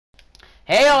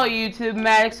Hey all YouTube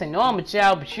Maddox, I know I'm a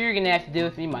child, but you're gonna have to deal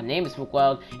with me. My name is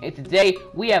McWild, and today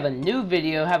we have a new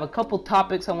video. I have a couple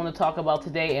topics I want to talk about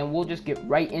today, and we'll just get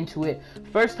right into it.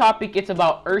 First topic, it's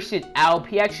about Ursid Alp.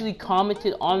 He actually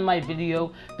commented on my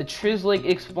video, the Trizleg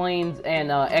Explains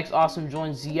and X Awesome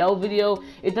Joins ZL video.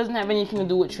 It doesn't have anything to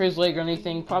do with Trizleg or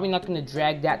anything, probably not gonna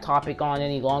drag that topic on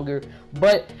any longer,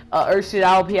 but Ursid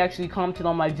Alp, he actually commented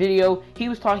on my video. He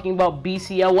was talking about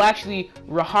BCL. Well, actually,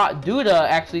 Rahat Duda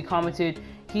actually commented.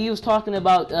 He was talking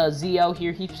about ZL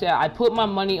here. He said, I put my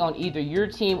money on either your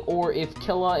team or if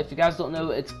Killa. If you guys don't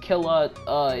know, it's Killa.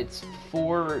 It's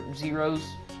 4 zeros.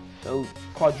 So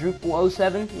quadruple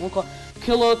 07.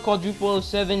 Killa quadruple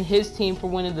 07. His team for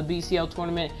winning the BCL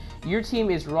tournament. Your team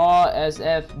is Raw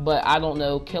SF, but I don't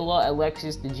know. Killa,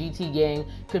 Alexis, the GT gang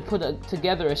could put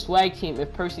together a swag team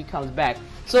if Percy comes back.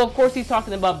 So of course he's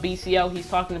talking about BCL. He's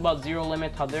talking about Zero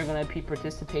Limit, how they're going to be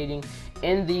participating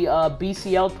in the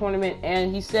BCL tournament.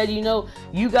 And he said, you know,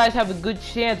 you guys have a good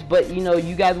chance, but you know,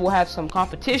 you guys will have some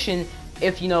competition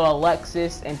if, you know,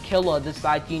 Alexis and Killa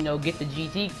decide to, you know, get the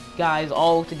GT guys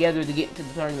all together to get into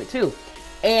the tournament too.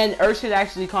 And Ursid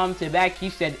actually commented back.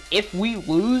 He said, if we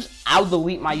lose, I'll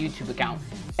delete my YouTube account.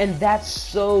 And that's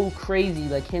so crazy.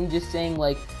 Like him just saying,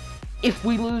 like, if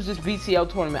we lose this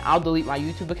BCL tournament, I'll delete my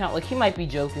YouTube account. Like, he might be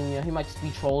joking, you know, he might just be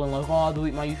trolling, like, oh, I'll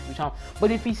delete my YouTube account. But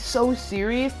if he's so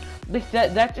serious, like,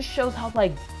 that just shows how,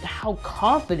 like, how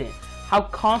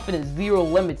confident Zero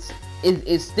Limits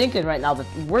is thinking right now that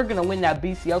we're gonna win that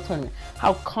BCL tournament.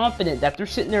 How confident that they're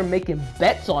sitting there making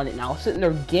bets on it now, sitting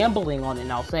there gambling on it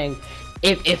now, saying,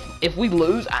 if we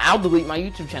lose, I'll delete my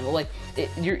YouTube channel. Like,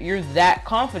 you're that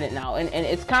confident now, and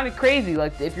it's kind of crazy.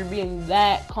 Like, if you're being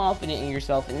that confident in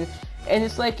yourself, and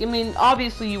it's like, I mean,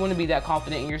 obviously you want to be that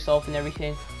confident in yourself and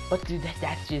everything, but dude,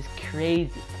 that's just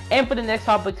crazy. And for the next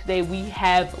topic today, we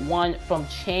have one from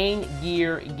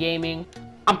Chaingear Gaming.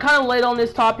 I'm kind of late on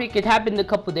this topic. It happened a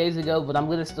couple days ago, but I'm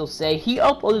gonna still say he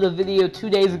uploaded a video 2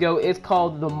 days ago. It's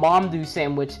called the Mom Do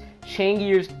Sandwich,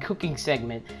 Chaingear's cooking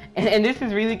segment, and this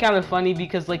is really kind of funny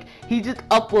because, like, he just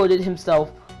uploaded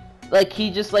himself, like,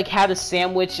 he just, like, had a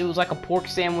sandwich. It was like a pork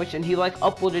sandwich, and he, like,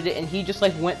 uploaded it, and he just,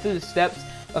 like, went through the steps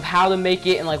of how to make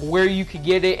it and, like, where you could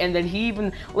get it. And then he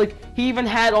even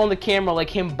had on the camera, like,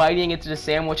 him biting into the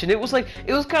sandwich, and it was, like,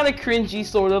 it was kind of cringy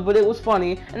sort of, but it was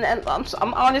funny. And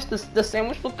I'm honest, the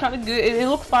sandwich looked kind of good. It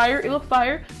looked fire.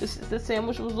 The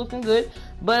sandwich was looking good,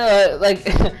 but like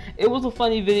it was a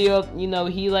funny video. You know,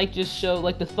 he, like, just showed,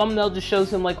 like, the thumbnail just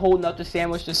shows him, like, holding up the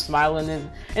sandwich, just smiling,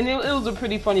 and it was a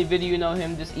pretty funny video, you know,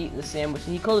 him just eating the sandwich.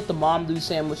 And he called it the Mom Do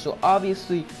Sandwich. So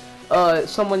obviously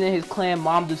someone in his clan,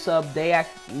 Mom Do Sub, they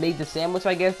made the sandwich,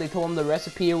 I guess. They told him the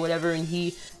recipe or whatever, and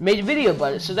he made a video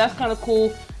about it. So that's kind of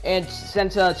cool. And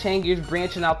since Chaingear's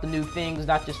branching out the new things,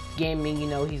 not just gaming, you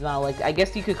know, he's not, like, I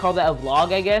guess you could call that a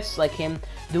vlog, I guess, like him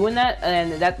doing that.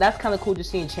 And that's kind of cool,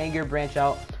 just seeing Chaingear branch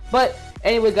out. But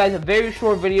anyway, guys, a very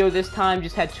short video this time.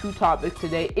 Just had 2 topics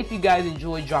today. If you guys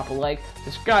enjoyed, drop a like,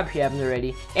 subscribe if you haven't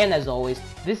already, and as always,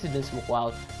 this has been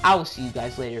SmokeWild. I will see you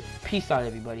guys later. Peace out,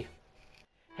 everybody.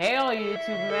 Hey all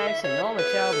YouTube Max, I know I'm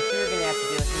a child, but you're gonna have to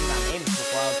deal with me. My name is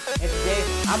McWild, and today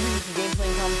I'm bringing some gameplay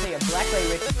and commentary of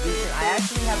Blacklight Retribution. I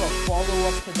actually have a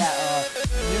follow-up to that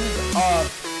news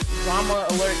drama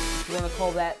alert, if you wanna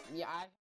call that. Yeah.